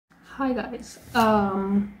Hi guys,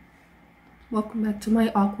 welcome back to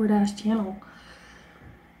my awkward ass channel.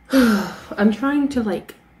 I'm trying to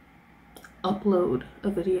like upload a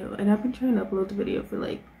video, and I've been trying to upload the video for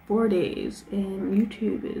like 4 days, and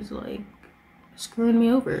YouTube is like screwing me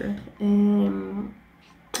over. And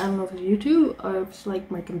I don't know if it's YouTube or if it's like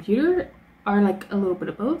my computer or like a little bit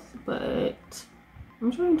of both, but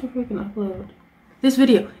I'm trying to freaking upload this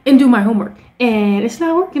video and do my homework, and it's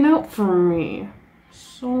not working out for me.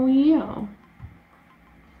 So yeah.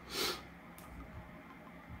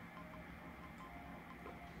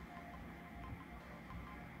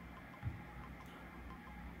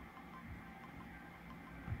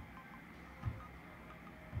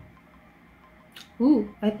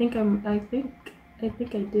 Ooh, I think I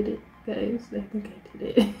did it, guys. I think I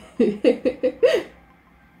did it.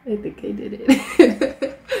 I think I did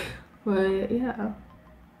it. But yeah.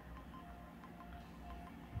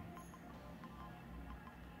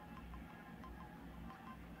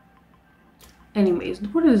 Anyways, the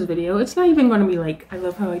point of this video, it's not even gonna be like, I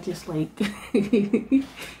love how I just like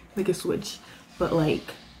like a switch, but like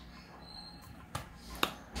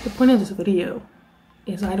the point of this video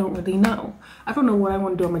is I don't really know. I don't know what I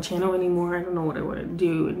want to do on my channel anymore. I don't know what I want to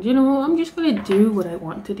do in general. I'm just gonna do what I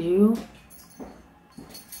want to do.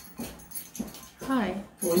 Hi.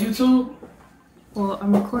 On YouTube? Well,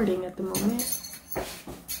 I'm recording at the moment.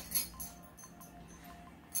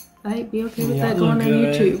 I'd be okay with that going on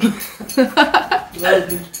YouTube.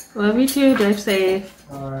 Love you. Love you too. Drive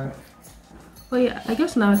safe. Alright. Well, yeah, I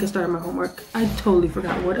guess now I can start my homework. I totally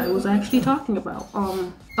forgot what I was actually talking about.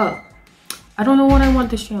 I don't know what I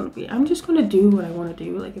want this channel to be. I'm just gonna do what I want to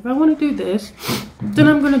do. Like, if I want to do this, then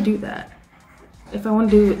I'm gonna do that. If I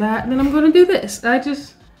want to do that, then I'm gonna do this. I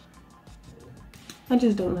just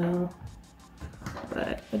don't know.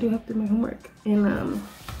 But I do have to do my homework, and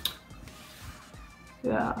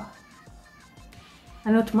yeah. I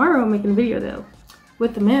know tomorrow I'm making a video though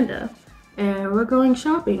with Amanda, and we're going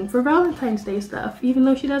shopping for Valentine's Day stuff, even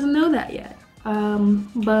though she doesn't know that yet.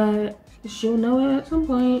 But she'll know it at some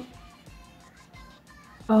point.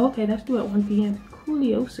 Oh, okay, that's due at 1 p.m.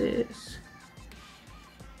 Cooliosis.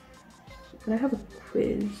 But I have a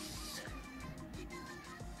quiz.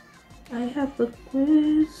 I have a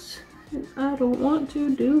quiz, and I don't want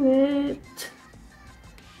to do it.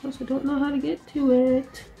 Also, don't know how to get to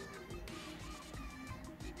it.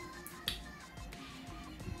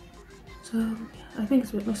 So, yeah, I think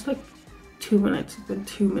it's like 2 minutes. It's been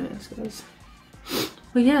 2 minutes, guys.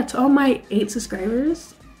 But yeah, to all my 8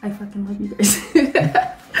 subscribers, I fucking love you guys.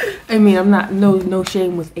 I mean, I'm not, no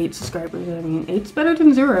shame with 8 subscribers. I mean, 8's better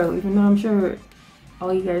than 0, even though I'm sure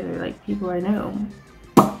all you guys are like people I know.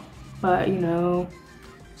 But, you know,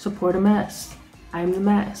 support a mess. I'm the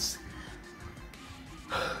mess.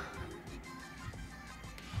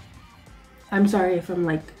 I'm sorry if I'm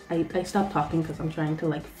like, I stopped talking because I'm trying to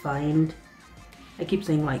like find, I keep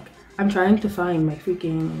saying like, I'm trying to find my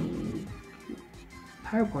freaking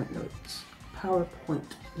PowerPoint notes.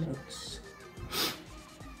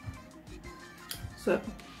 So,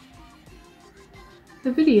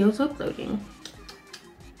 the video's uploading.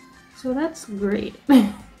 So that's great.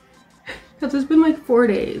 Because it's been like 4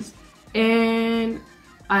 days. And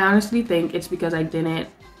I honestly think it's because I didn't,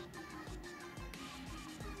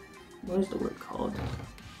 what is the word called?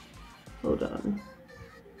 Hold on.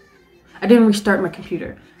 I didn't restart my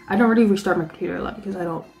computer. I don't really restart my computer a lot because I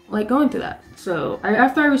don't like going through that. So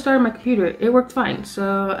after I restarted my computer, it worked fine.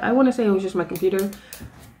 So I want to say it was just my computer,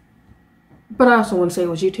 but I also want to say it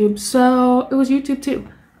was YouTube. So it was YouTube too,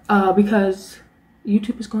 because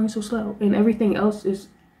YouTube is going so slow and everything else is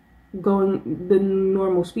going the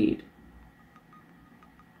normal speed.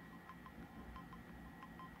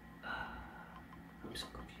 I'm so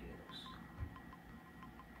confused.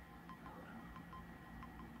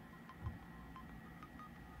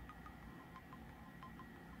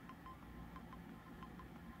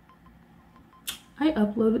 I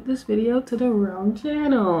uploaded this video to the wrong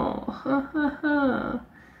channel. Ha ha ha.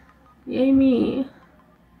 Yay me.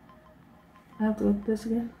 I have to go through this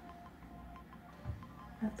again.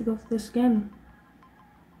 I have to go through this again.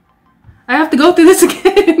 I have to go through this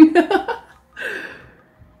again.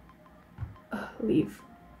 Leave.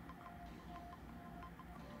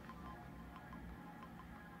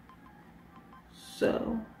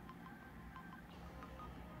 So.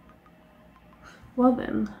 Well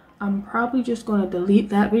then. I'm probably just going to delete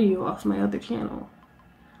that video off my other channel.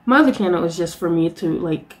 My other channel is just for me to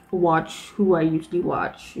like watch who I usually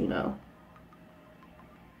watch, you know.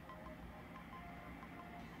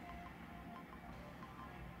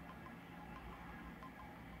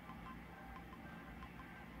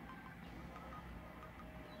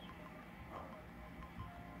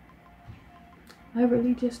 I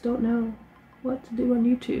really just don't know what to do on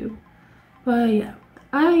YouTube. But yeah,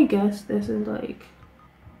 I guess this is like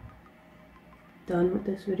done with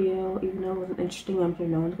this video. Even though it wasn't interesting, I'm sure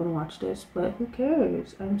no one's gonna watch this, but who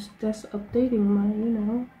cares? I'm just updating my, you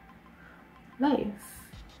know, life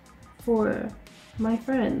for my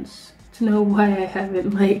friends to know why I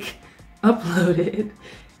haven't like uploaded.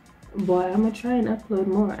 But I'm gonna try and upload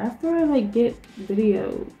more after I like get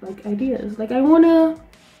video like ideas. Like I wanna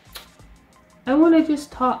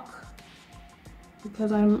just talk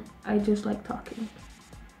because I just like talking.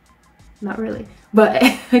 Not really, but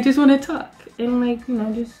I just want to talk and like, you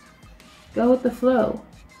know, just go with the flow.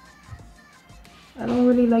 I don't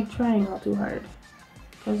really like trying all too hard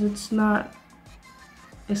because it's not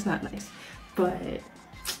nice. But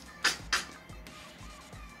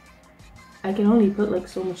I can only put like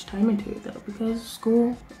so much time into it though, because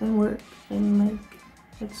school and work and like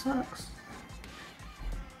it sucks.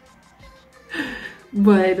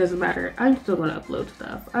 But it doesn't matter. I'm still gonna upload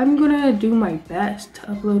stuff. I'm gonna do my best to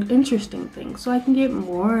upload interesting things so I can get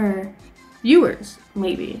more viewers,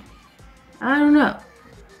 maybe. I don't know.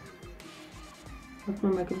 What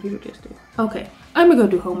will my computer just do? Okay, I'm gonna go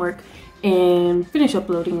do homework and finish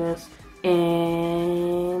uploading this.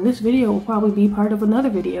 And this video will probably be part of another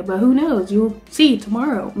video, but who knows? You'll see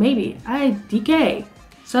tomorrow, maybe. I DK.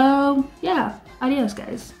 So yeah, adios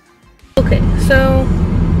guys. Okay, so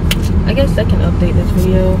I guess I can update this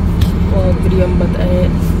video, well, the video I'm about to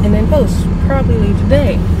edit, and then post probably later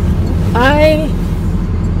today. I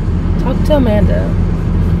talked to Amanda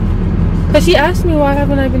because she asked me why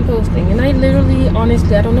haven't I been posting, and I literally,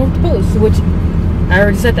 honestly, I don't know what to post, which I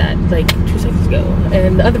already said that like 2 seconds ago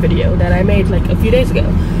in the other video that I made like a few days ago.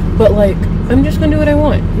 But like, I'm just gonna do what I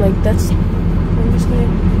want. Like I'm just gonna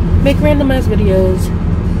make random ass videos,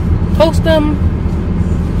 post them.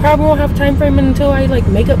 Probably won't have a time frame until I like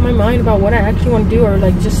make up my mind about what I actually want to do, or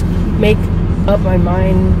like just make up my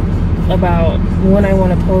mind about when I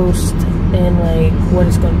want to post and like what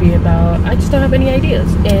it's going to be about. I just don't have any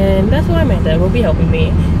ideas, and that's why Amanda will be helping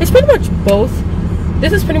me. It's pretty much both.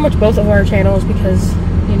 This is pretty much both of our channels because,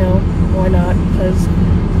 you know, why not? Because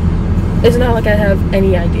it's not like I have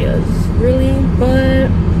any ideas really, but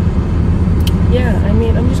yeah, I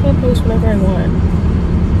mean, I'm just gonna post whenever I want.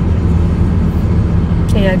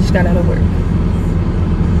 And I just got out of work,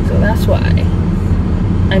 so that's why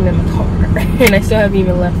I'm in my car and I still haven't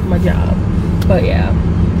even left my job. But yeah,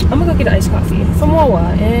 I'm gonna go get iced coffee from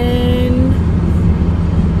Wawa, and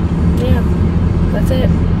yeah, that's it.